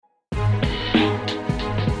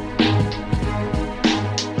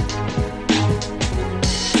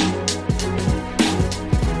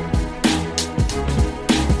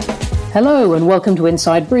Hello and welcome to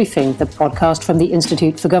Inside Briefing, the podcast from the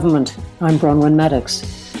Institute for Government. I'm Bronwyn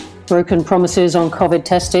Maddox. Broken promises on COVID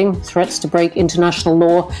testing, threats to break international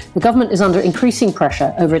law, the government is under increasing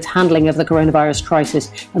pressure over its handling of the coronavirus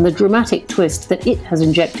crisis and the dramatic twist that it has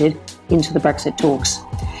injected into the Brexit talks.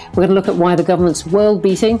 We're going to look at why the government's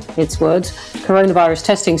world-beating, its words, coronavirus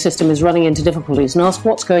testing system is running into difficulties and ask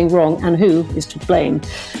what's going wrong and who is to blame.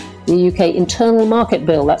 The UK Internal Market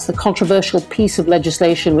Bill, that's the controversial piece of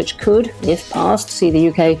legislation which could, if passed, see the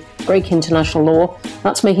UK break international law.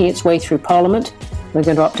 That's making its way through Parliament. We're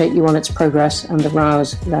going to update you on its progress and the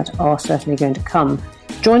rows that are certainly going to come.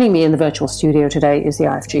 Joining me in the virtual studio today is the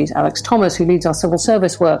IFG's Alex Thomas, who leads our civil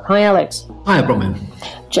service work. Hi, Alex. Hi, Bronwyn.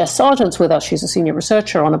 Jess Sargent's with us. She's a senior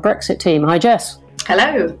researcher on the Brexit team. Hi, Jess.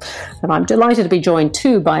 Hello. And I'm delighted to be joined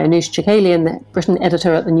too by Anoosh Chakalian, the Britain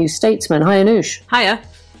editor at the New Statesman. Hi, Anoosh. Hiya.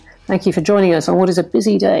 Thank you for joining us on what is a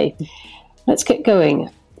busy day. Let's get going.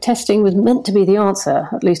 Testing was meant to be the answer,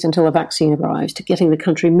 at least until a vaccine arrives, to getting the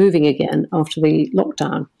country moving again after the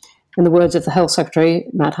lockdown. In the words of the Health Secretary,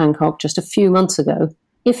 Matt Hancock, just a few months ago,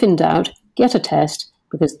 if in doubt, get a test,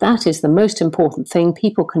 because that is the most important thing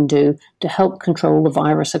people can do to help control the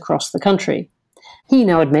virus across the country. He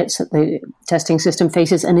now admits that the testing system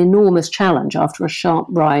faces an enormous challenge after a sharp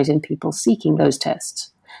rise in people seeking those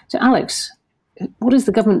tests. So, Alex, what is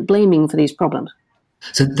the government blaming for these problems?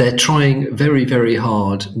 So they're trying very, very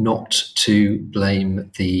hard not to blame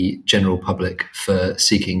the general public for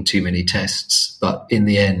seeking too many tests, but in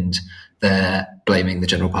the end, they're blaming the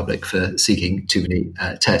general public for seeking too many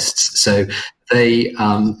tests. So they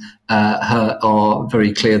are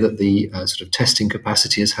very clear that the sort of testing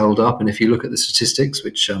capacity has held up. And if you look at the statistics,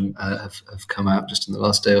 which have come out just in the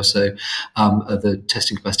last day or so, the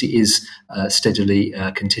testing capacity is steadily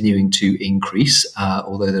continuing to increase,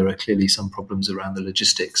 although there are clearly some problems around the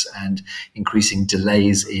logistics and increasing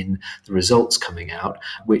delays in the results coming out,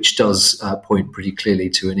 which does point pretty clearly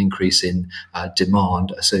to an increase in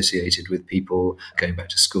demand associated with people going back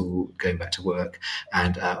to school, going back to work,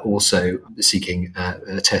 and also seeking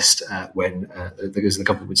a test when, because the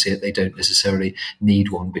government would see it, they don't necessarily need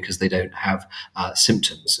one because they don't have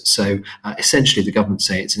symptoms. So essentially the government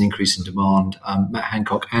say it's an increase in demand. Matt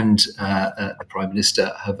Hancock and the Prime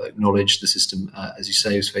Minister have acknowledged the system, as you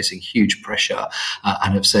say, is facing huge pressure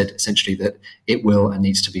and have said essentially that it will and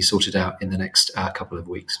needs to be sorted out in the next couple of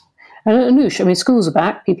weeks. Anoosh, I mean, schools are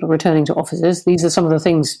back, people are returning to offices. These are some of the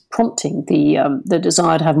things prompting the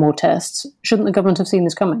desire to have more tests. Shouldn't the government have seen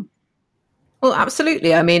this coming? Well,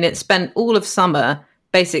 absolutely. I mean, it spent all of summer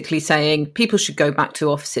basically saying people should go back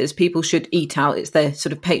to offices, people should eat out. It's their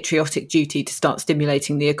sort of patriotic duty to start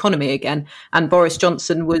stimulating the economy again. And Boris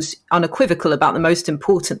Johnson was unequivocal about the most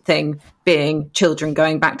important thing being children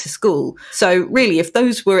going back to school. So really, if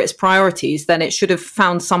those were its priorities, then it should have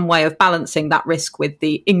found some way of balancing that risk with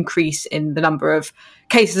the increase in the number of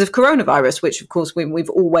cases of coronavirus, which, of course, we've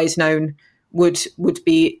always known would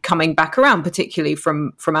be coming back around, particularly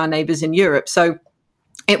from our neighbours in Europe. So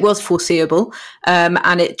it was foreseeable.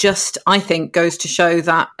 And it just, I think, goes to show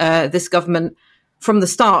that this government from the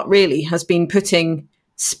start really has been putting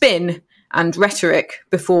spin and rhetoric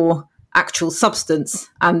before actual substance,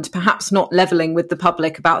 and perhaps not levelling with the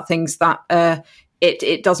public about things that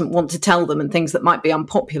it doesn't want to tell them and things that might be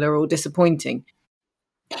unpopular or disappointing.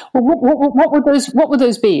 Well, what would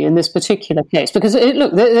those be in this particular case? Because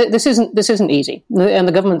look, this isn't easy, and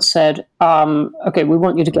the government said, "Okay, we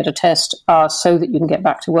want you to get a test so that you can get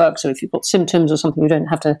back to work. So if you've got symptoms or something, you don't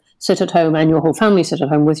have to sit at home and your whole family sit at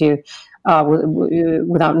home with you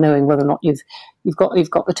without knowing whether or not you've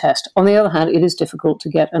got the test." On the other hand, it is difficult to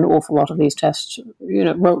get an awful lot of these tests,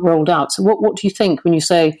 rolled out. So what do you think when you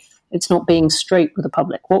say it's not being straight with the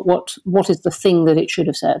public? What is the thing that it should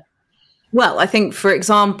have said? Well, I think, for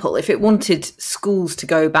example, if it wanted schools to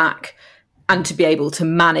go back and to be able to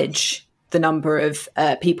manage the number of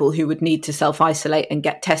people who would need to self-isolate and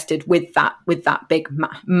get tested with that big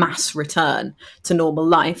mass return to normal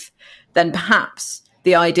life, then perhaps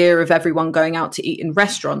the idea of everyone going out to eat in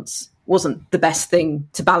restaurants wasn't the best thing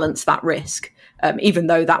to balance that risk, even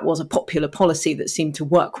though that was a popular policy that seemed to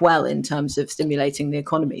work well in terms of stimulating the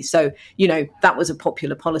economy. So, that was a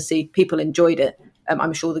popular policy. People enjoyed it.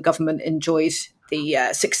 I'm sure the government enjoyed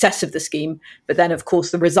the success of the scheme. But then, of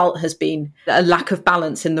course, the result has been a lack of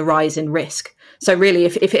balance in the rise in risk. So really,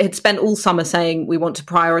 if it had spent all summer saying we want to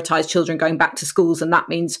prioritise children going back to schools, and that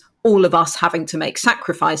means all of us having to make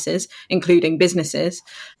sacrifices, including businesses,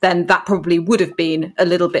 then that probably would have been a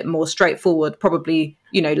little bit more straightforward, probably,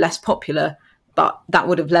 less popular, but that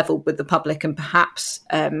would have levelled with the public and perhaps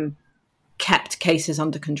kept cases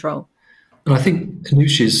under control. And I think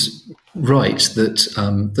Anoush is right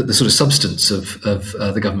that the sort of substance of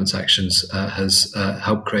the government's actions has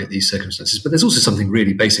helped create these circumstances. But there's also something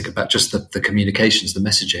really basic about just the communications, the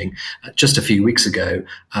messaging. Just a few weeks ago,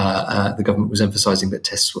 the government was emphasising that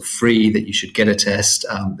tests were free, that you should get a test,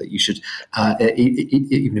 that you should,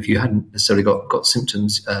 even if you hadn't necessarily got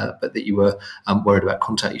symptoms, but that you were worried about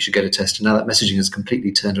contact, you should get a test. And now that messaging has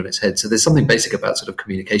completely turned on its head. So there's something basic about sort of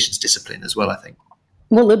communications discipline as well, I think.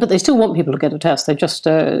 Well, but they still want people to get a test. They just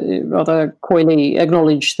rather coyly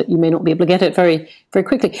acknowledge that you may not be able to get it very, very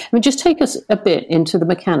quickly. I mean, just take us a bit into the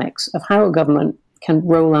mechanics of how a government can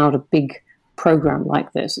roll out a big program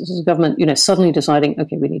like this. This is a government, suddenly deciding,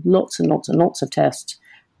 okay, we need lots and lots and lots of tests.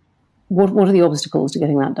 What are the obstacles to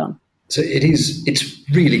getting that done? So it's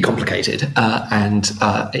really complicated, and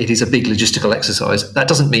it is a big logistical exercise. That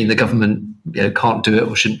doesn't mean the government can't do it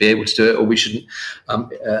or shouldn't be able to do it, or we shouldn't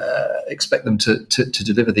expect them to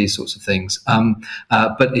deliver these sorts of things.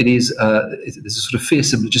 But there's a sort of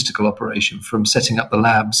fearsome logistical operation, from setting up the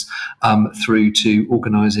labs through to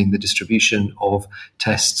organising the distribution of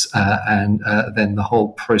tests, and then the whole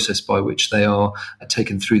process by which they are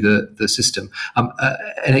taken through the system.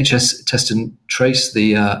 NHS Test and Trace,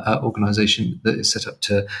 the organisation that is set up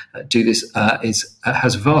to do this,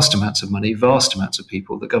 has vast amounts of money, vast amounts of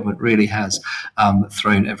people. The government really has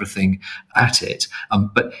thrown everything at it.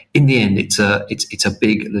 But in the end, it's a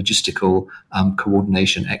big logistical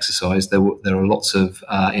coordination exercise. There are lots of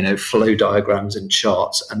flow diagrams and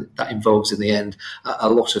charts, and that involves in the end a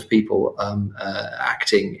lot of people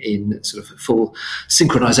acting in sort of full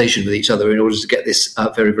synchronisation with each other in order to get this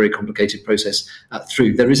very, very complicated process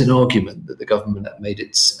through. There is an argument that the government made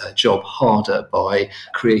its job harder by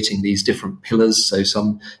creating these different pillars. So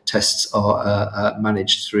some tests are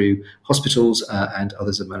managed through hospitals and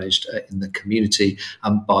others are managed in the community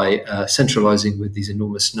by centralising with these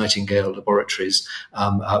enormous Nightingale laboratories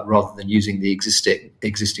rather than using the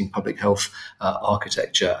existing public health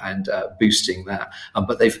architecture and boosting that.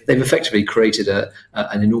 But they've effectively created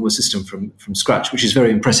an enormous system from scratch, which is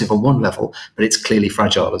very impressive on one level, but it's clearly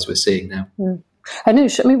fragile, as we're seeing now. Mm.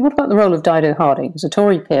 Anoush, what about the role of Dido Harding? As a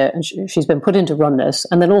Tory peer, and she's been put in to run this,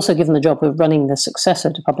 and then also given the job of running the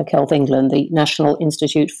successor to Public Health England, the National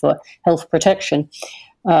Institute for Health Protection,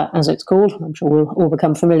 as it's called. I'm sure we'll all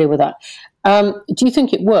become familiar with that. Do you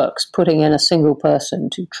think it works, putting in a single person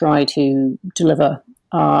to try to deliver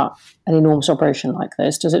an enormous operation like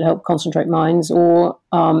this? Does it help concentrate minds, or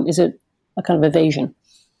is it a kind of evasion?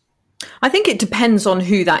 I think it depends on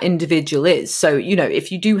who that individual is. So,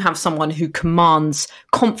 if you do have someone who commands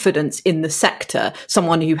confidence in the sector,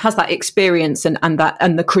 someone who has that experience and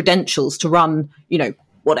the credentials to run,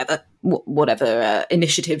 whatever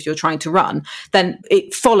initiative you're trying to run, then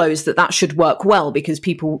it follows that should work well, because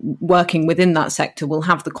people working within that sector will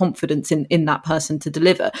have the confidence in that person to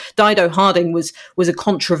deliver. Dido Harding was a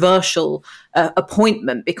controversial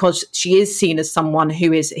appointment because she is seen as someone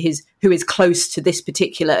who is close to this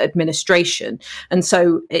particular administration, and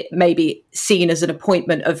so it may be seen as an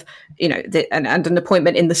appointment of and an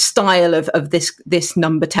appointment in the style of this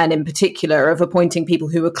number 10 in particular, of appointing people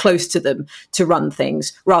who are close to them to run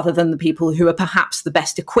things rather than the people who are perhaps the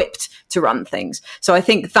best equipped to run things. So I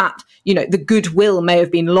think that the goodwill may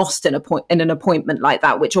have been lost in an appointment like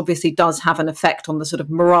that, which obviously does have an effect on the sort of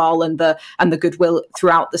morale and the goodwill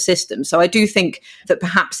throughout the system. So I do think that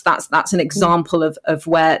perhaps that's an example of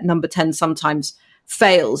where number 10 sometimes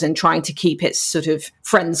fails in trying to keep its sort of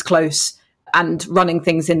friends close and running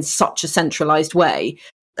things in such a centralised way.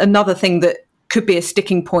 Another thing that could be a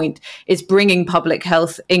sticking point is bringing Public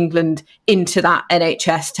Health England into that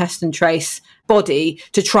NHS Test and Trace body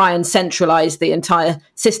to try and centralise the entire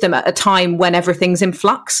system at a time when everything's in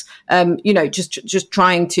flux. Just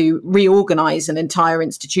trying to reorganise an entire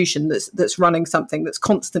institution that's running something that's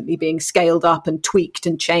constantly being scaled up and tweaked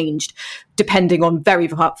and changed depending on very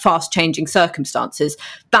fast changing circumstances.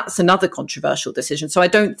 That's another controversial decision. So I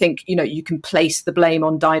don't think you can place the blame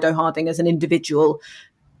on Dido Harding as an individual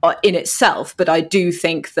in itself, but I do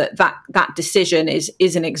think that decision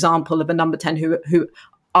is an example of a number 10 who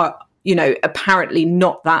are apparently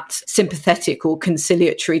not that sympathetic or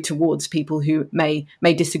conciliatory towards people who may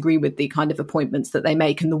disagree with the kind of appointments that they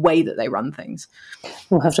make and the way that they run things.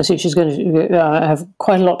 We'll have to see. She's going to have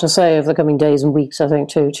quite a lot to say over the coming days and weeks, I think,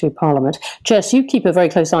 to Parliament. Jess, you keep a very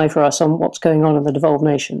close eye for us on what's going on in the devolved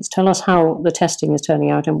nations. Tell us how the testing is turning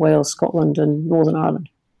out in Wales, Scotland and Northern Ireland.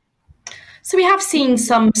 So we have seen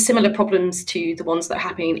some similar problems to the ones that are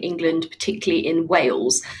happening in England, particularly in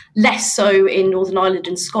Wales, less so in Northern Ireland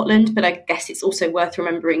and Scotland, but I guess it's also worth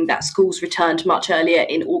remembering that schools returned much earlier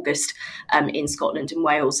in August in Scotland and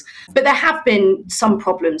Wales. But there have been some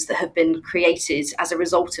problems that have been created as a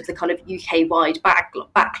result of the kind of UK-wide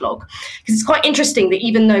backlog. Because it's quite interesting that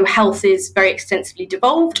even though health is very extensively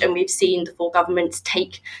devolved, and we've seen the four governments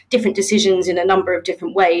take different decisions in a number of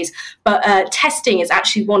different ways, but testing is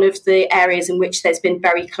actually one of the areas in which there's been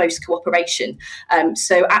very close cooperation.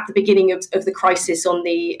 So at the beginning of the crisis, on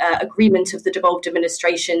the agreement of the devolved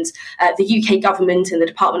administrations, the UK government and the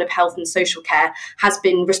Department of Health and Social Care has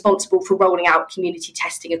been responsible for rolling out community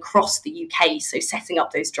testing across the UK, so setting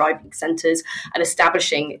up those driving centres and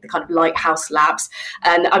establishing the kind of lighthouse labs.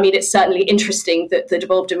 And I mean, it's certainly interesting that the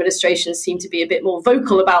devolved administrations seem to be a bit more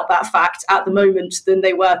vocal about that fact at the moment than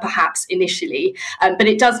they were perhaps initially. But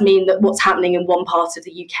it does mean that what's happening in one part of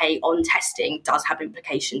the UK on testing does have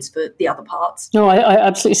implications for the other parts. No, I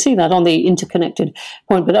absolutely see that on the interconnected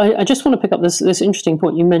point. But I just want to pick up this interesting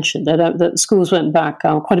point you mentioned, that schools went back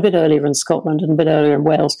quite a bit earlier in Scotland and a bit earlier in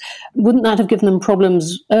Wales. Wouldn't that have given them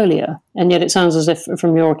problems earlier? And yet it sounds as if,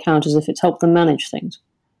 from your account, as if it's helped them manage things.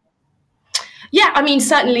 Yeah, I mean,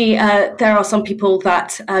 certainly there are some people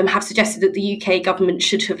that have suggested that the UK government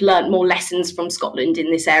should have learnt more lessons from Scotland in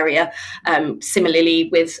this area. Similarly,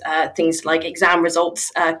 with things like exam results,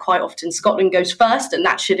 quite often Scotland goes first, and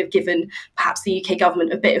that should have given perhaps the UK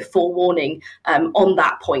government a bit of forewarning on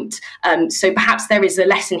that point. So perhaps there is a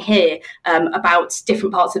lesson here about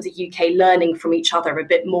different parts of the UK learning from each other a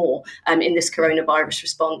bit more in this coronavirus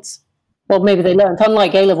response. Well, maybe they learned,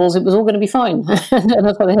 unlike A-levels, it was all going to be fine. And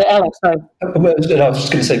that's what they hit Alex. So. I was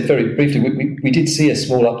just going to say very briefly, we did see a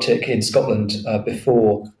small uptick in Scotland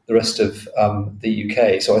before the rest of the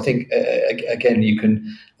UK. So I think, again, you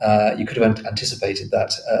could have anticipated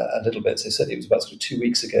that a little bit. So certainly it was about sort of 2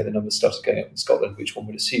 weeks ago the numbers started going up in Scotland, which one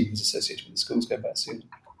would assume was associated with the schools going back soon.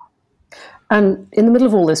 And in the middle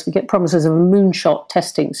of all this, we get promises of a moonshot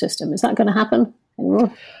testing system. Is that going to happen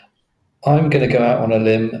anymore? I'm going to go out on a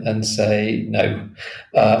limb and say no,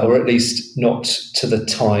 or at least not to the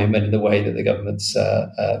time and in the way that the government's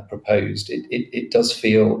proposed. It does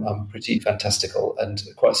feel pretty fantastical and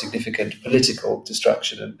quite a significant political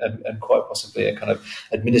distraction and quite possibly a kind of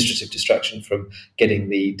administrative distraction from getting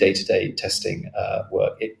the day-to-day testing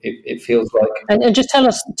work. It feels like... And just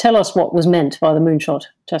tell us what was meant by the moonshot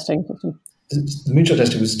testing system. The moonshot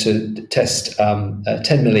testing was to test 10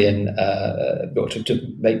 million, or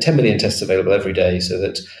to make 10 million tests available every day, so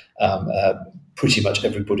that pretty much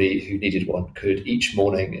everybody who needed one could each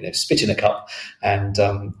morning spit in a cup and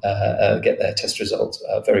get their test results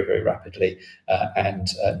very, very rapidly and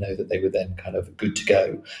know that they were then kind of good to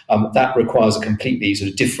go. That requires a completely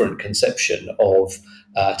sort of different conception of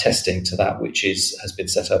testing to that which has been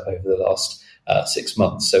set up over the last 6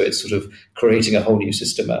 months. So it's sort of creating a whole new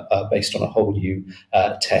system based on a whole new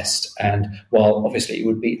test. And while obviously it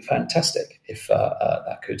would be fantastic if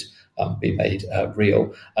that could be made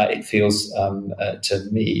real, it feels to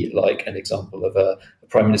me like an example of a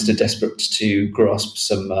Prime Minister desperate to grasp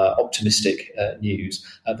some optimistic news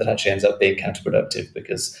that actually ends up being counterproductive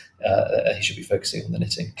because he should be focusing on the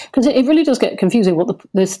knitting. Because it really does get confusing what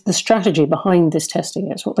the strategy behind this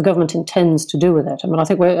testing is, what the government intends to do with it. I mean, I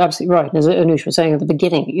think we're absolutely right. And as Anoush was saying at the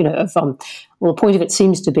beginning, the point of it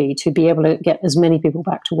seems to be able to get as many people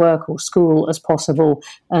back to work or school as possible,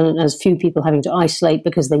 and as few people having to isolate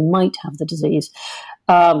because they might have the disease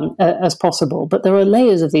as possible. But there are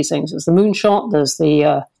layers of these things. There's the moonshot, there's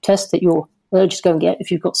the test that you're urged to go and get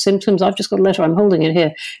if you've got symptoms. I've just got a letter, I'm holding it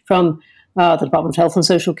here, from the Department of Health and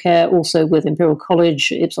Social Care, also with Imperial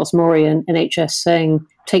College, Ipsos Mori and NHS, saying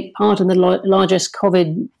take part in the largest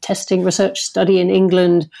COVID testing research study in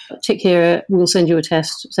England. Tick here, we'll send you a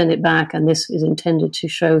test, send it back, and this is intended to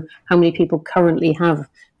show how many people currently have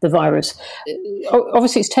the virus.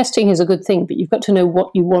 Obviously, testing is a good thing, but you've got to know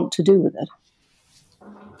what you want to do with it.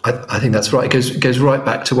 I think that's right. It goes right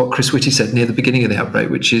back to what Chris Whitty said near the beginning of the outbreak,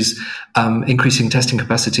 which is increasing testing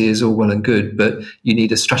capacity is all well and good, but you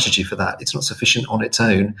need a strategy for that. It's not sufficient on its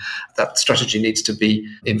own. That strategy needs to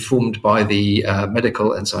be informed by the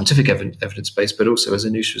medical and scientific evidence base, but also, as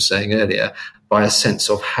Anoush was saying earlier, by a sense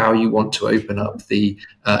of how you want to open up the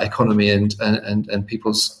economy and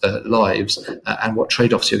people's lives and what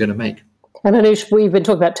trade-offs you're going to make. And Anoush, we've been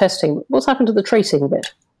talking about testing. What's happened to the tracing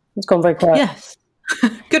bit? It's gone very quiet. Yes.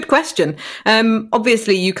 Good question.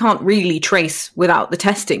 Obviously, you can't really trace without the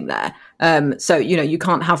testing there. So, you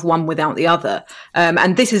can't have one without the other.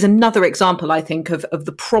 And this is another example, I think, of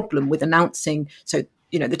the problem with announcing. So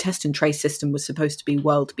the test and trace system was supposed to be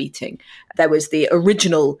world beating. There was the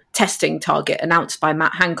original testing target announced by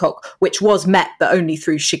Matt Hancock, which was met, but only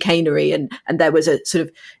through chicanery. And there was a sort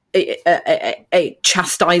of a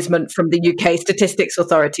chastisement from the UK Statistics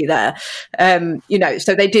Authority there.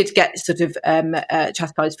 So they did get sort of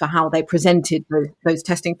chastised for how they presented those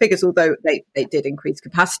testing figures, although they did increase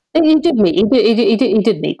capacity. He did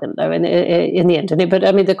meet them, though, in the end, didn't he? But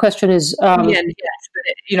I mean, the question is... yes,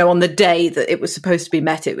 but on the day that it was supposed to be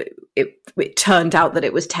met, it turned out that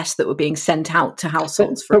it was tests that were being sent out to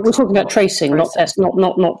households. But we're talking about tracing, not test,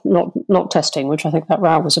 not testing, which I think that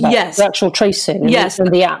row was about. Yes, the actual tracing. Yes,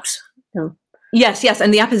 and the apps. Yeah. Yes,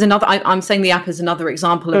 and the app is another. I'm saying the app is another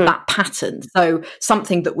example of that pattern. So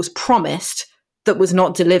something that was promised that was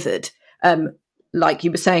not delivered. Like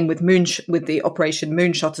you were saying with the Operation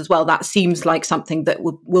Moonshot as well, that seems like something that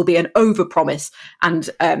will be an overpromise and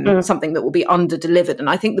something that will be under-delivered. And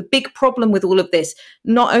I think the big problem with all of this,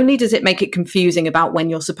 not only does it make it confusing about when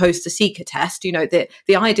you're supposed to seek a test, the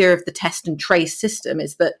idea of the test and trace system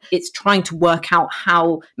is that it's trying to work out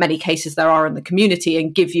how many cases there are in the community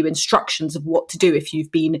and give you instructions of what to do if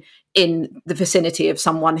you've been in the vicinity of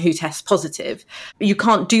someone who tests positive. You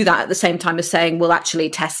can't do that at the same time as saying, well, actually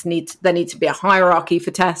there needs to be a hierarchy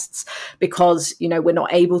for tests because, we're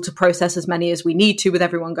not able to process as many as we need to with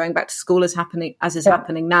everyone going back to school as is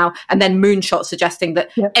happening now. And then Moonshot suggesting that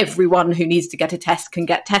everyone who needs to get a test can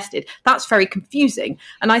get tested. That's very confusing.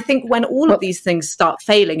 And I think when all of these things start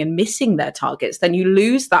failing and missing their targets, then you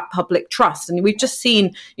lose that public trust. And we've just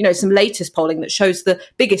seen, some latest polling that shows the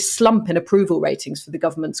biggest slump in approval ratings for the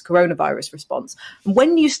government's coronavirus response. And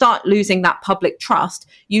when you start losing that public trust,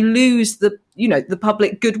 you lose the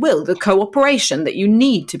public goodwill, the cooperation that you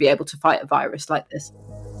need to be able to fight a virus like this.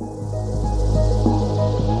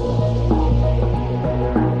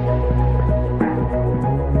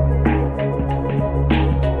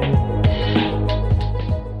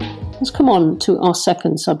 Let's come on to our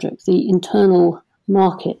second subject, the internal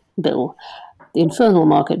market bill. The infernal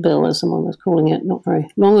market bill, as someone was calling it not very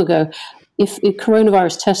long ago. If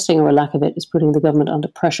coronavirus testing or a lack of it is putting the government under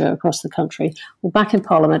pressure across the country, well, back in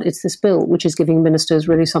Parliament, it's this bill which is giving ministers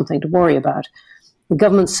really something to worry about. The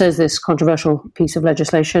government says this controversial piece of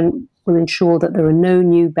legislation will ensure that there are no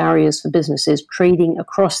new barriers for businesses trading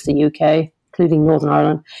across the UK, including Northern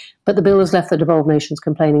Ireland. But the bill has left the devolved nations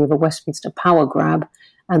complaining of a Westminster power grab,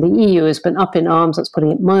 and the EU has been up in arms, that's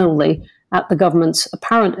putting it mildly, at the government's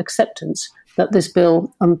apparent acceptance that this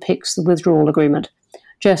bill unpicks the withdrawal agreement.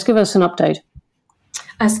 Jess, give us an update.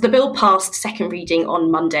 So the bill passed second reading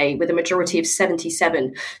on Monday with a majority of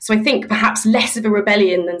 77. So I think perhaps less of a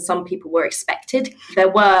rebellion than some people were expected. There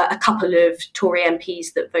were a couple of Tory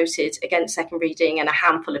MPs that voted against second reading and a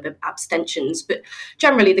handful of abstentions. But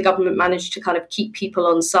generally, the government managed to kind of keep people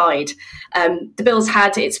on side. The bill's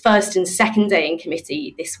had its first and second day in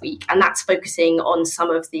committee this week, and that's focusing on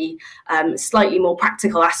some of the slightly more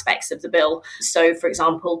practical aspects of the bill. So, for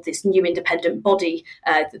example, this new independent body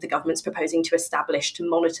that the government's proposing to establish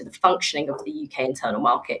to monitor the functioning of the UK internal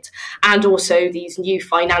market, and also these new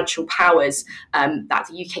financial powers that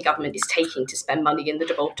the UK government is taking to spend money in the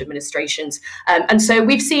devolved administrations. And so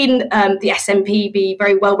we've seen the SNP be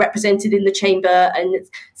very well represented in the chamber and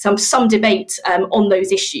some debate on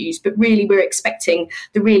those issues, but really we're expecting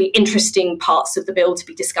the really interesting parts of the bill to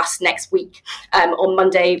be discussed next week on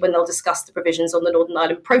Monday, when they'll discuss the provisions on the Northern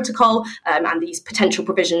Ireland Protocol and these potential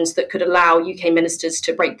provisions that could allow UK ministers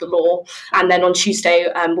to break the law. And then on Tuesday,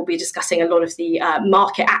 we'll be discussing a lot of the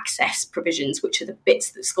market access provisions, which are the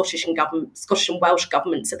bits that Scottish and Welsh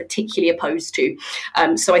governments are particularly opposed to.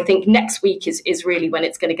 So I think next week is really when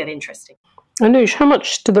it's going to get interesting. Anoush, how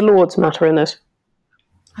much do the Lords matter in this?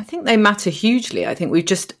 I think they matter hugely. I think we've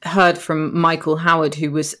just heard from Michael Howard,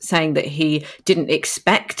 who was saying that he didn't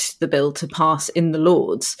expect the bill to pass in the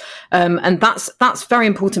Lords. And that's very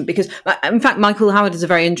important because, in fact, Michael Howard is a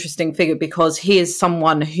very interesting figure because he is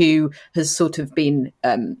someone who has sort of been,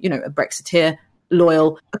 a Brexiteer,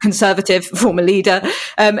 loyal, a Conservative, former leader,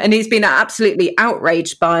 and he's been absolutely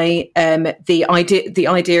outraged by the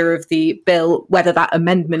idea of the bill, whether that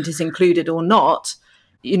amendment is included or not,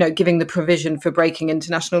 giving the provision for breaking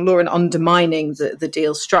international law and undermining the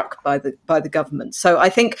deal struck by the government. So I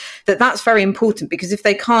think that's very important because if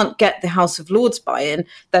they can't get the House of Lords buy-in,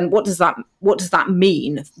 then what does that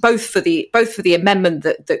mean? Both for the amendment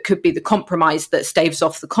that could be the compromise that staves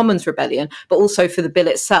off the Commons rebellion, but also for the bill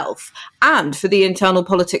itself and for the internal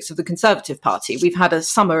politics of the Conservative Party. We've had a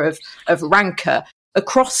summer of rancour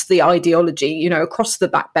across the ideology, across the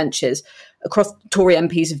backbenches, across Tory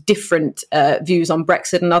MPs of different views on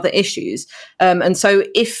Brexit and other issues. And so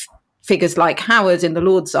if figures like Howard in the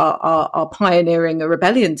Lords are pioneering a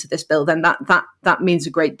rebellion to this bill, then that means a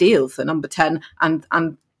great deal for Number 10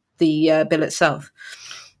 and the bill itself.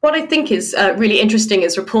 What I think is really interesting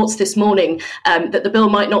is reports this morning that the bill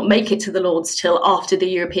might not make it to the Lords till after the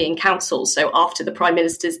European Council, so after the Prime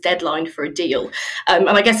Minister's deadline for a deal. And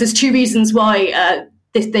I guess there's two reasons why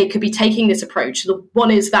they could be taking this approach. The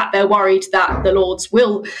one is that they're worried that the Lords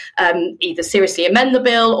will either seriously amend the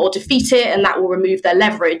bill or defeat it, and that will remove their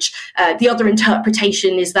leverage. The other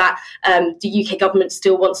interpretation is that the UK government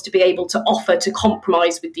still wants to be able to offer to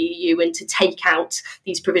compromise with the EU and to take out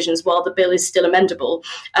these provisions while the bill is still amendable.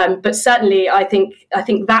 But certainly, I think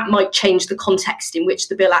that might change the context in which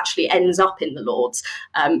the bill actually ends up in the Lords.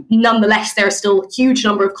 Nonetheless, there are still a huge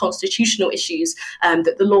number of constitutional issues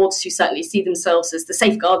that the Lords, who certainly see themselves as the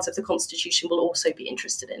safeguards of the Constitution, will also be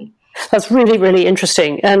interested in. That's really, really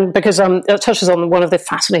interesting. And because it touches on one of the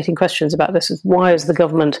fascinating questions about this is, why has the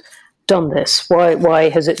government done this? Why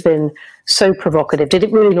has it been so provocative? Did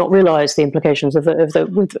it really not realise the implications of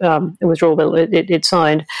the withdrawal bill it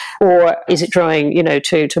signed? Or is it trying,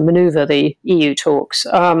 to manoeuvre the EU talks?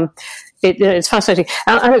 It's fascinating.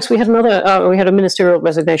 Alex, we had a ministerial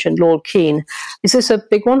resignation, Lord Keane. Is this a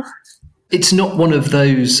big one? It's not one of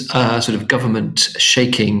those sort of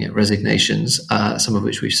government-shaking resignations, some of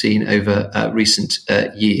which we've seen over recent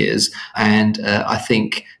years. And I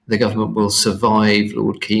think the government will survive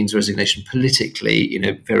Lord Keane's resignation politically,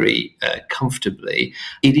 very comfortably.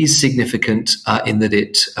 It is significant in that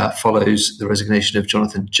it follows the resignation of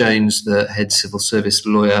Jonathan Jones, the head civil service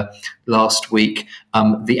lawyer, last week.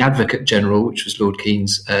 The Advocate General, which was Lord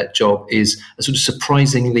Keane's job, is a sort of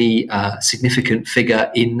surprisingly significant figure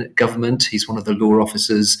in government. He's one of the law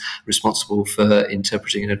officers responsible for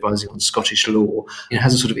interpreting and advising on Scottish law. It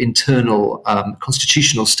has a sort of internal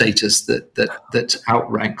constitutional status that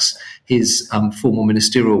outranks his formal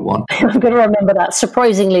ministerial one. I'm going to remember that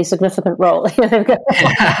surprisingly significant role. There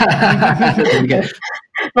we go.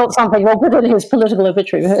 Not something we'll put in his political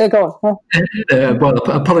obituary. Go on. Well,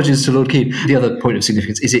 apologies to Lord Keane. The other point of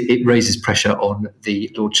significance is it raises pressure on the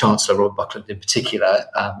Lord Chancellor, Robert Buckland in particular,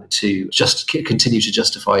 to just continue to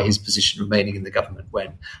justify his position remaining in the government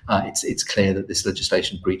when it's clear that this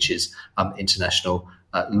legislation breaches international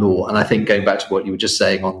law. And I think, going back to what you were just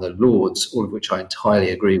saying on the Lords, all of which I entirely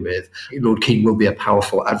agree with, Lord Keane will be a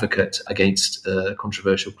powerful advocate against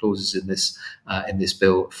controversial clauses in this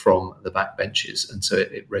bill from the backbenches, and so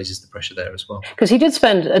it raises the pressure there as well. Because he did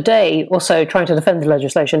spend a day or so trying to defend the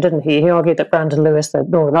legislation, didn't he? He argued that Brandon Lewis, the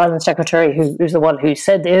Northern Ireland Secretary, who's the one who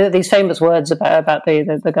said these famous words about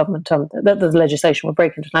the government, that the legislation would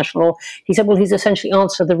break international law, he said, well, he's essentially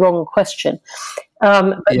answered the wrong question.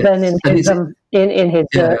 But yes. Then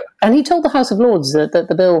and he told the House of Lords that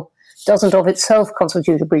the bill doesn't of itself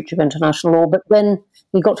constitute a breach of international law. But then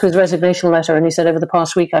he got to his resignation letter and he said, over the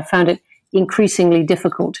past week, I found it increasingly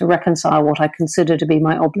difficult to reconcile what I consider to be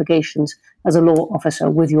my obligations as a law officer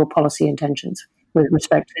with your policy intentions with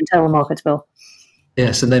respect to the Internal Markets Bill.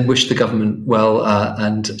 Yes, and then wished the government well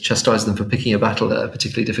and chastised them for picking a battle at a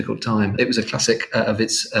particularly difficult time. It was a classic of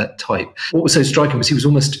its type. What was so striking was he was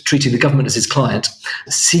almost treating the government as his client,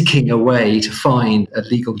 seeking a way to find a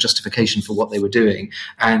legal justification for what they were doing,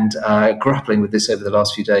 and grappling with this over the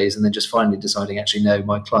last few days, and then just finally deciding, actually, no,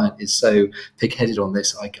 my client is so pig-headed on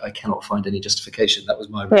this, I cannot find any justification. That was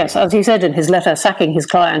my reason. Yes, as he said in his letter, sacking his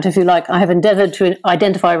client, if you like, I have endeavoured to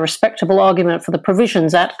identify a respectable argument for the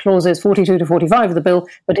provisions at clauses 42 to 45 of the bill,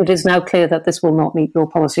 but it is now clear that this will not meet your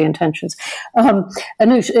policy intentions.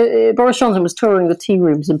 Anoush, Boris Johnson was touring the tea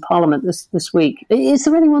rooms in Parliament this week. Is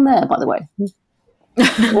there anyone there, by the way?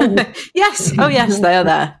 Yes. Oh, yes, they are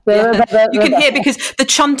there. You can hear, because the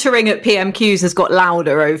chuntering at PMQs has got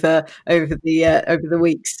louder over the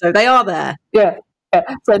weeks, so they are there. Yeah.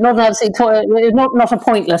 So not a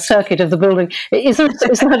pointless circuit of the building. Is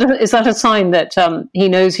that a sign that he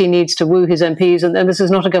knows he needs to woo his MPs, and this is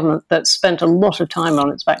not a government that's spent a lot of time on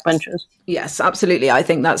its backbenchers? Yes, absolutely. I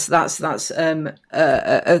think that's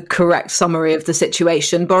a correct summary of the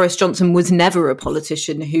situation. Boris Johnson was never a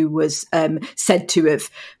politician who was said to have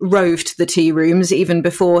roved the tea rooms, even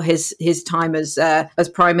before his time as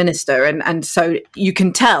Prime Minister, and so you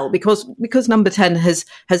can tell because Number 10 has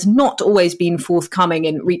not always been forthcoming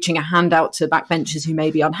in reaching a handout to backbenchers who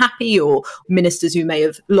may be unhappy, or ministers who may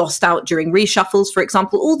have lost out during reshuffles, for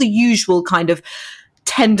example, all the usual kind of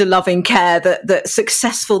tender loving care that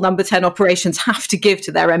successful Number 10 operations have to give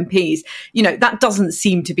to their MPs. That doesn't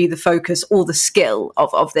seem to be the focus or the skill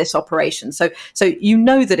of this operation. So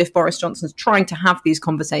that if Boris Johnson's trying to have these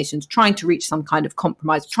conversations, trying to reach some kind of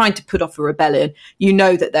compromise, trying to put off a rebellion,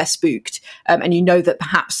 that they're spooked, and that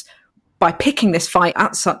perhaps by picking this fight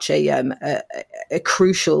at such a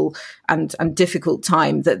crucial and difficult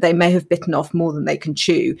time, that they may have bitten off more than they can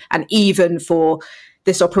chew. And even for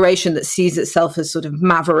this operation that sees itself as sort of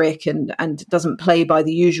maverick and doesn't play by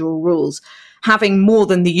the usual rules, having more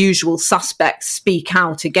than the usual suspects speak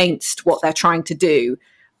out against what they're trying to do,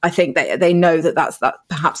 I think they know that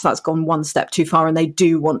perhaps that's gone one step too far, and they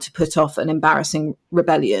do want to put off an embarrassing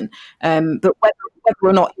rebellion. But whether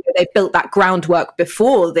or not they built that groundwork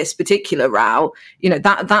before this particular row,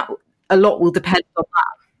 that a lot will depend on that.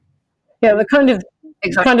 Yeah, they're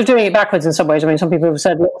kind of doing it backwards in some ways. I mean, some people have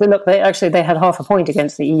said, look, they had half a point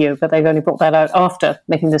against the EU, but they've only brought that out after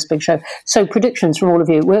making this big show. So predictions from all of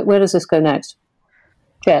you. Where does this go next?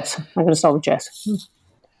 Jess. I'm going to start with Jess.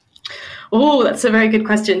 Oh, that's a very good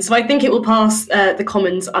question. So I think it will pass the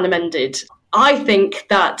Commons unamended. I think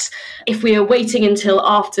that if we are waiting until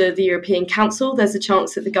after the European Council, there's a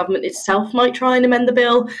chance that the government itself might try and amend the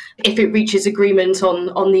bill if it reaches agreement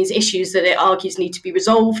on these issues that it argues need to be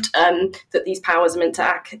resolved, that these powers are meant to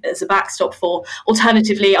act as a backstop for.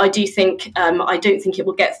 Alternatively, I don't think it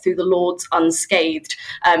will get through the Lords unscathed.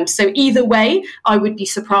 So either way, I would be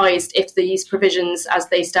surprised if these provisions as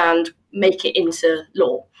they stand make it into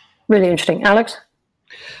law. Really interesting. Alex?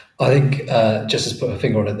 I think just to put a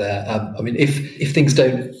finger on it there, I mean, if things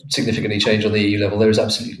don't significantly change on the EU level, there is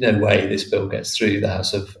absolutely no way this bill gets through the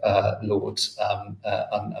House of Lords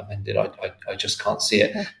unamended. I just can't see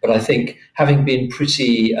it. But I think, having been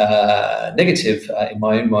pretty negative in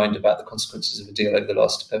my own mind about the consequences of the deal over the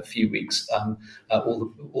last few weeks,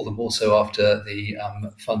 all the more so after the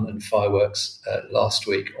fun and fireworks last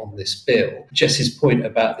week on this bill. Jess's point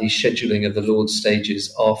about the scheduling of the Lords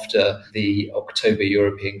stages after the October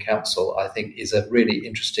European Council, I think, is a really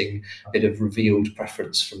interesting bit of revealed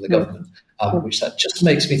preference from the government, which that just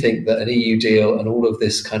makes me think that an EU deal and all of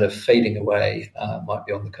this kind of fading away might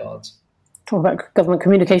be on the cards. Talk about government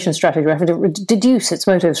communication strategy. We have to deduce its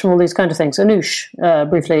motives from all these kind of things. Anoush,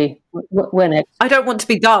 briefly, where next? I don't want to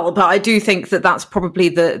be dull, but I do think that that's probably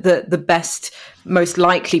the best, most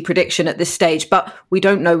likely prediction at this stage. But we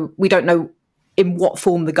don't know in what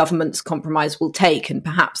form the government's compromise will take, and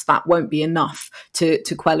perhaps that won't be enough to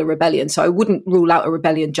quell a rebellion. So I wouldn't rule out a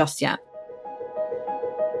rebellion just yet.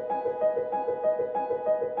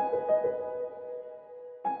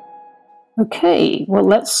 Okay, well,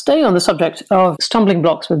 let's stay on the subject of stumbling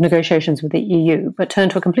blocks with negotiations with the EU, but turn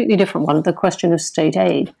to a completely different one, the question of state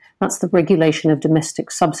aid. That's the regulation of domestic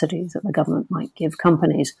subsidies that the government might give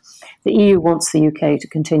companies. The EU wants the UK to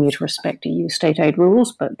continue to respect EU state aid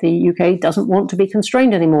rules, but the UK doesn't want to be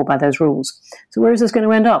constrained anymore by those rules. So where is this going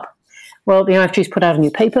to end up? Well, the IFG's put out a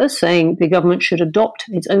new paper saying the government should adopt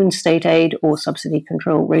its own state aid or subsidy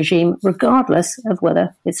control regime, regardless of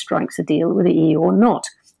whether it strikes a deal with the EU or not.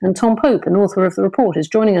 And Tom Pope, an author of the report, is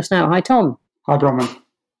joining us now. Hi, Tom. Hi, Bronwyn.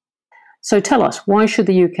 So tell us, why should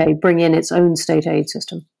the UK bring in its own state aid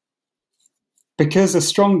system? Because a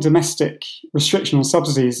strong domestic restriction on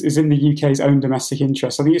subsidies is in the UK's own domestic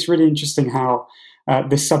interest. I think it's really interesting how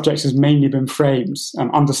this subject has mainly been framed,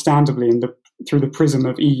 understandably, through the prism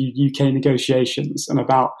of EU-UK negotiations and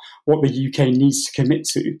about what the UK needs to commit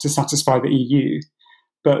to satisfy the EU.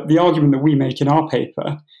 But the argument that we make in our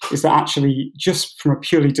paper is that actually, just from a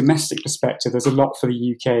purely domestic perspective, there's a lot for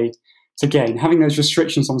the UK to gain. Having those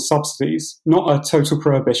restrictions on subsidies, not a total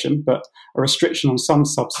prohibition, but a restriction on some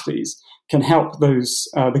subsidies, can help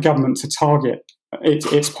the government to target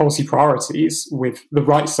its policy priorities with the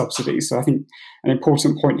right subsidies. So I think an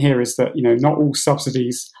important point here is that, not all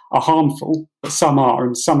subsidies are harmful, but some are,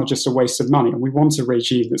 and some are just a waste of money. And we want a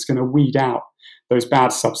regime that's going to weed out those bad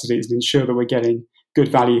subsidies and ensure that we're getting good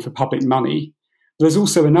value for public money. But there's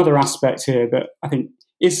also another aspect here that I think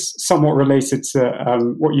is somewhat related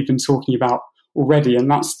to what you've been talking about already, and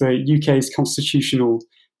that's the UK's constitutional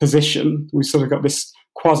position. We've sort of got this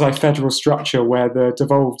quasi-federal structure where the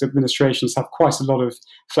devolved administrations have quite a lot of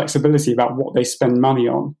flexibility about what they spend money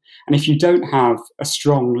on. And if you don't have a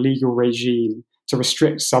strong legal regime to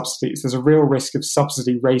restrict subsidies, there's a real risk of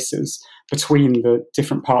subsidy races between the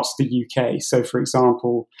different parts of the UK. So, for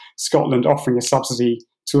example, Scotland offering a subsidy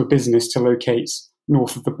to a business to locate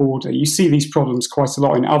north of the border. You see these problems quite a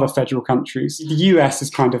lot in other federal countries. The US is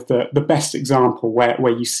kind of the best example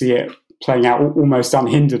where you see it playing out almost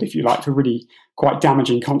unhindered, if you like, for really quite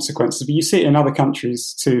damaging consequences. But you see it in other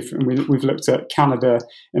countries too. And we've looked at Canada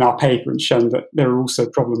in our paper and shown that there are also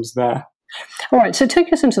problems there. All right, so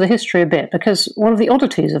take us into the history a bit, because one of the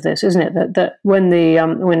oddities of this, isn't it, that when the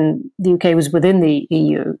UK was within the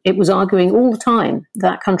EU, it was arguing all the time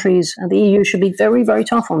that countries and the EU should be very, very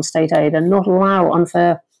tough on state aid and not allow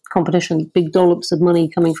unfair competition, big dollops of money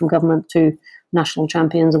coming from government to national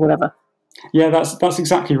champions or whatever. Yeah, that's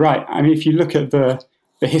exactly right. I mean, if you look at the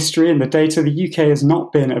history and the data, the UK has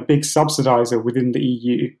not been a big subsidiser within the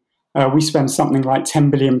EU. We spend something like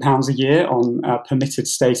 £10 billion a year on permitted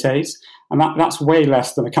state aid, and that's way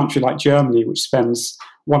less than a country like Germany, which spends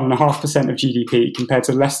 1.5% of GDP compared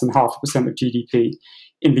to less than 0.5% of GDP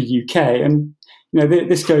in the UK. And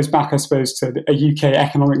this goes back, I suppose, to a UK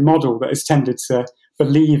economic model that has tended to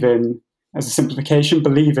believe in, as a simplification,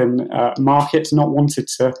 believe in markets, not wanted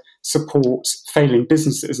to support failing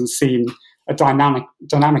businesses, and seen a dynamic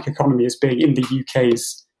economy as being in the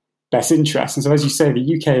UK's best interest. And so, as you say,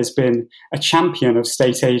 the UK has been a champion of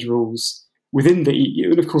state aid rules within the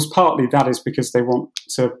EU. And of course, partly that is because they want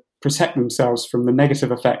to protect themselves from the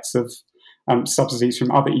negative effects of subsidies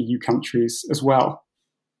from other EU countries as well.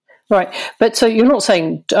 Right. But so you're not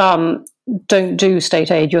saying don't do state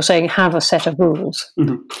aid, you're saying have a set of rules.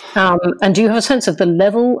 Mm-hmm. And do you have a sense of the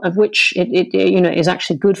level at which it is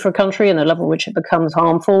actually good for a country and the level at which it becomes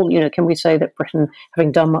harmful? Can we say that Britain,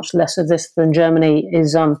 having done much less of this than Germany,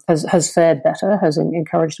 has fared better, has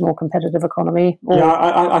encouraged a more competitive economy?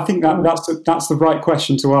 I think that's the right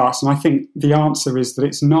question to ask. And I think the answer is that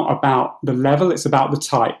it's not about the level, it's about the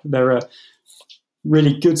type. There are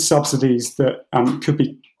really good subsidies that could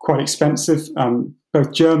be quite expensive.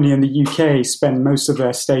 Both Germany and the UK spend most of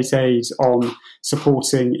their state aid on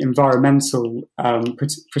supporting environmental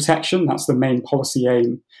protection. That's the main policy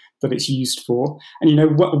aim that it's used for.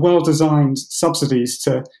 And, well-designed subsidies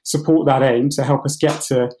to support that aim, to help us get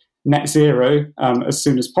to net zero as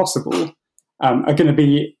soon as possible, are going to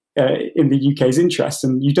be in the UK's interest.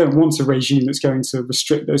 And you don't want a regime that's going to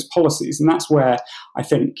restrict those policies. And that's where I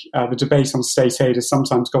think the debate on state aid has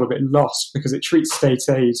sometimes got a bit lost, because it treats state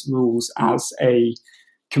aid rules as a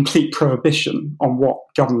complete prohibition on what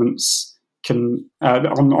governments can,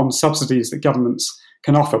 on subsidies that governments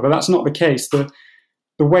can offer. But that's not the case. The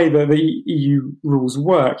way that the EU rules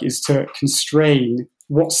work is to constrain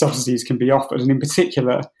what subsidies can be offered, and in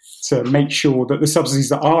particular to make sure that the subsidies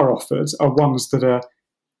that are offered are ones that are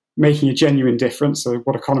making a genuine difference, so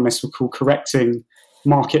what economists would call correcting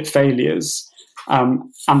market failures,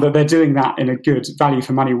 and that they're doing that in a good value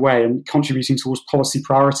for money way and contributing towards policy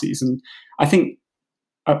priorities. And I think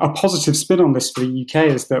a positive spin on this for the UK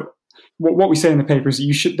is that what we say in the paper is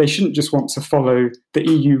that they shouldn't just want to follow the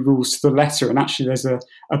EU rules to the letter, and actually there's a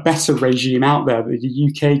better regime out there that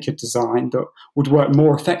the UK could design that would work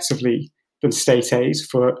more effectively than state aid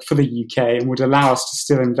for the UK and would allow us to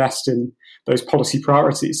still invest in those policy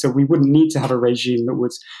priorities. So we wouldn't need to have a regime that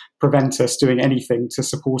would prevent us doing anything to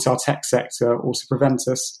support our tech sector or to prevent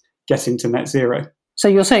us getting to net zero. So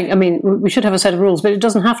you're saying, we should have a set of rules, but it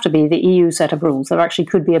doesn't have to be the EU set of rules. There actually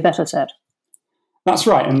could be a better set. That's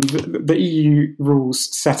right. And the EU rules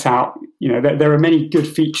set out, there are many good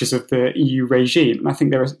features of the EU regime. And I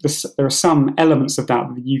think there are some elements of that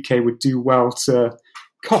the UK would do well to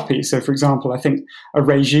copy. So, for example, I think a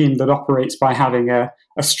regime that operates by having a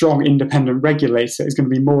strong independent regulator is going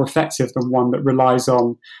to be more effective than one that relies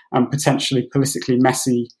on potentially politically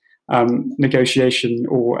messy negotiation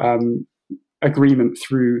or agreement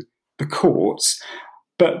through the courts.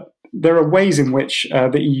 But there are ways in which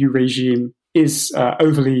the EU regime is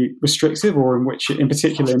overly restrictive, or in which it in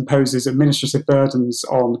particular imposes administrative burdens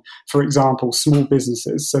on, for example, small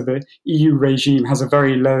businesses. So the EU regime has a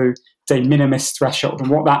very low de minimis threshold. And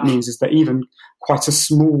what that means is that even quite a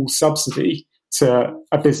small subsidy to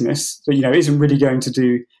a business that isn't really going to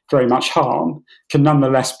do very much harm can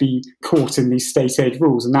nonetheless be caught in these state aid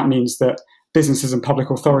rules. And that means that businesses and public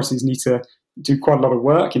authorities need to do quite a lot of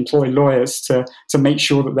work, employ lawyers to make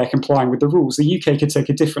sure that they're complying with the rules. The UK could take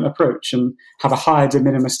a different approach and have a higher de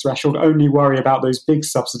minimis threshold, only worry about those big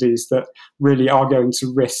subsidies that really are going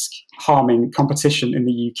to risk harming competition in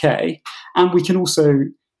the UK. And we can also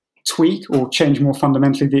tweak or change more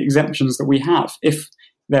fundamentally the exemptions that we have. If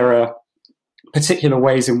there are particular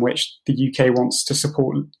ways in which the UK wants to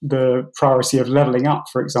support the priority of levelling up,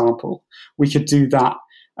 for example, we could do that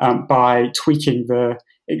by tweaking the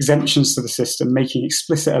exemptions to the system, making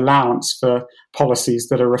explicit allowance for policies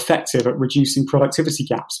that are effective at reducing productivity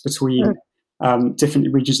gaps between different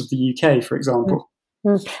regions of the UK, for example.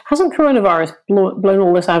 Hasn't coronavirus blown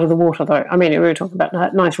all this out of the water, though? We were talking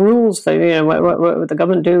about nice rules for what would the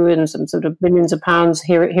government do, and some sort of billions of pounds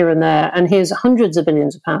here and there, and here's hundreds of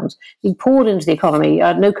billions of pounds being poured into the economy.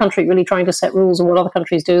 No country really trying to set rules on what other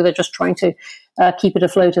countries do; they're just trying to keep it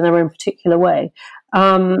afloat in their own particular way.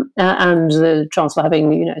 And the Chancellor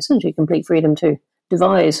having essentially complete freedom to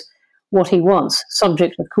devise what he wants,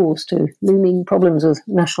 subject, of course, to looming problems with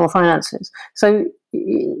national finances. So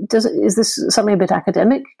is this something a bit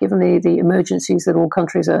academic, given the emergencies that all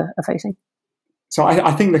countries are facing? So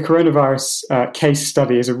I think the coronavirus case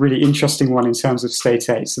study is a really interesting one in terms of state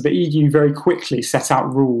aid. So the EU very quickly set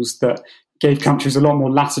out rules that gave countries a lot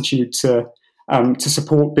more latitude to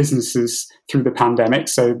support businesses through the pandemic.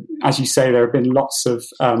 So as you say, there have been lots of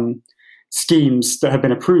schemes that have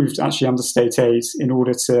been approved actually under state aid in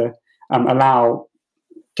order to allow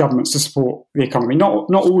governments to support the economy.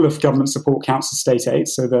 Not all of government support counts as state aid.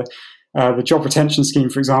 So the job retention scheme,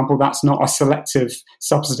 for example, that's not a selective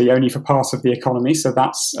subsidy only for part of the economy. So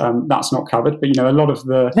that's not covered. But a lot of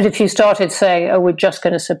the. But if you started saying, "Oh, we're just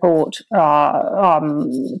going to support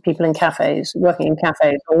people in cafes, working in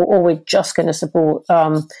cafes," or we're just going to support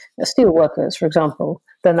steel workers, for example,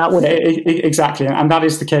 then that would exactly, and that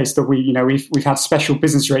is the case that we've had special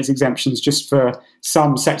business rates exemptions just for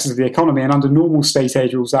some sectors of the economy, and under normal state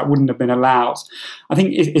aid rules that wouldn't have been allowed. I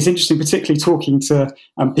think it's interesting, particularly talking to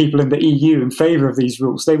people in the EU in favour of these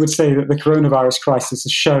rules. They would say that the coronavirus crisis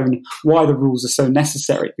has shown why the rules are so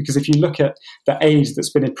necessary. Because if you look at the aid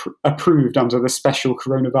that's been approved under the special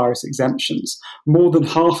coronavirus exemptions, more than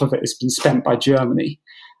half of it has been spent by Germany,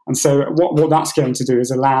 and so what that's going to do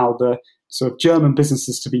is allow the sort of German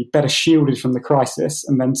businesses to be better shielded from the crisis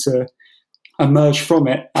and then to emerge from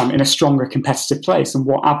it in a stronger competitive place. And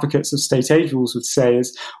what advocates of state aid rules would say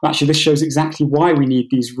is, well, actually, this shows exactly why we need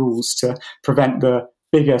these rules to prevent the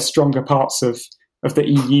bigger, stronger parts of the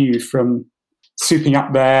EU from souping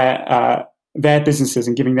up their businesses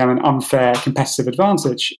and giving them an unfair competitive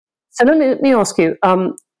advantage. So let me ask you,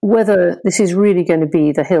 whether this is really going to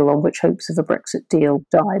be the hill on which hopes of a Brexit deal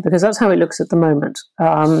die, because that's how it looks at the moment.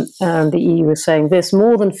 And the EU is saying this,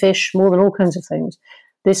 more than fish, more than all kinds of things,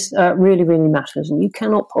 this really, really matters. And you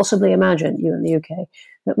cannot possibly imagine, you in the UK,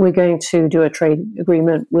 that we're going to do a trade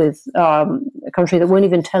agreement with a country that won't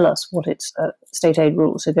even tell us what its state aid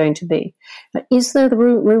rules are going to be. Now, is there the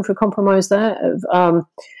room for compromise there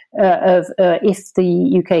if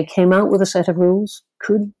the UK came out with a set of rules?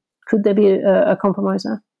 Could there be a compromise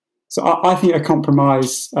there? So I think a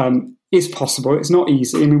compromise is possible. It's not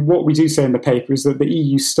easy. I mean, what we do say in the paper is that the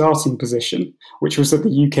EU starting position, which was that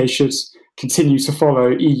the UK should continue to follow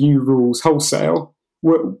EU rules wholesale,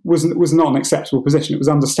 was not an acceptable position. It was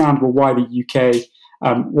understandable why the UK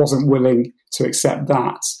wasn't willing to accept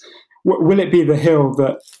that. Will it be the hill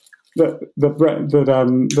that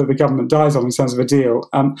the government dies on in terms of a deal?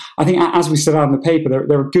 I think, as we set out in the paper,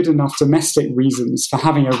 there are good enough domestic reasons for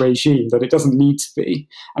having a regime that it doesn't need to be.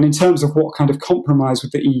 And in terms of what kind of compromise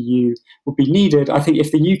with the EU would be needed, I think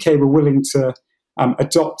if the UK were willing to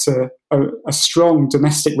adopt a strong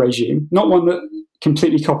domestic regime, not one that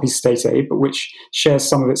completely copies state aid, but which shares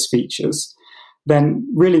some of its features, then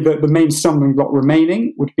really the main stumbling block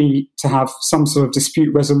remaining would be to have some sort of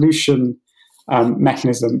dispute resolution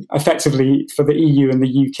mechanism, effectively for the EU and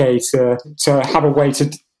the UK to have a way to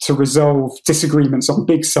resolve disagreements on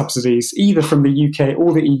big subsidies, either from the UK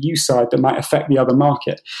or the EU side, that might affect the other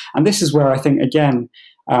market. And this is where I think, again,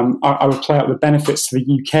 I would play out the benefits to the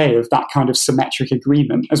UK of that kind of symmetric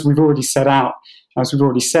agreement. As we've already said,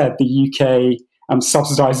 the UK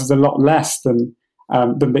subsidises a lot less than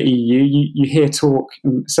the EU. You hear talk,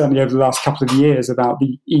 and certainly over the last couple of years, about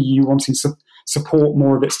the EU wanting to support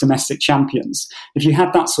more of its domestic champions. If you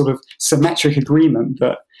had that sort of symmetric agreement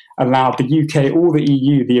that allowed the UK or the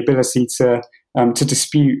EU the ability to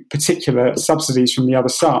dispute particular subsidies from the other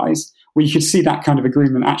side, well, you could see that kind of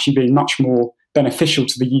agreement actually being much more beneficial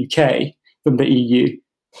to the UK than the EU.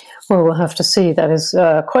 Well, we'll have to see. That is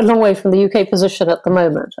quite a long way from the UK position at the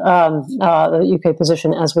moment, the UK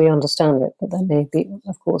position as we understand it. But there may be,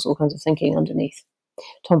 of course, all kinds of thinking underneath.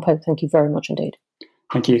 Tom Pope, thank you very much indeed.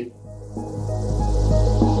 Thank you.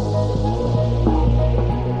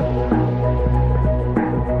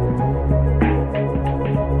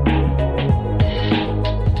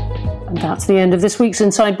 And that's the end of this week's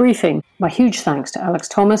Inside Briefing. My huge thanks to Alex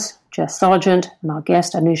Thomas, Jess Sargent, and our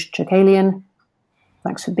guest Anoush Chakalian.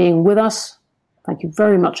 Thanks for being with us. Thank you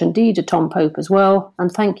very much indeed to Tom Pope as well,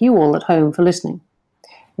 and thank you all at home for listening.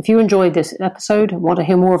 If you enjoyed this episode and want to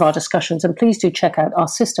hear more of our discussions, then please do check out our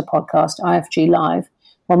sister podcast, IFG Live.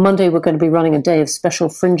 On Monday, we're going to be running a day of special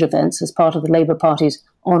fringe events as part of the Labour Party's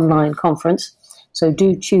online conference. So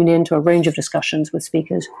do tune in to a range of discussions with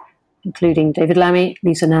speakers, including David Lammy,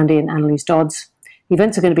 Lisa Nandy, and Annalise Dodds. The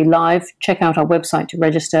events are going to be live. Check out our website to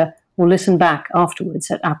register, or listen back afterwards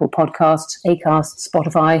at Apple Podcasts, Acast,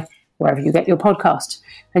 Spotify, wherever you get your podcasts.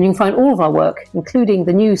 And you can find all of our work, including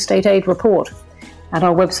the new State Aid Report, at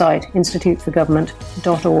our website,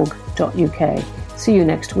 instituteforgovernment.org.uk. See you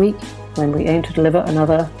next week, when we aim to deliver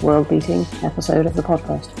another world-beating episode of the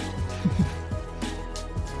podcast.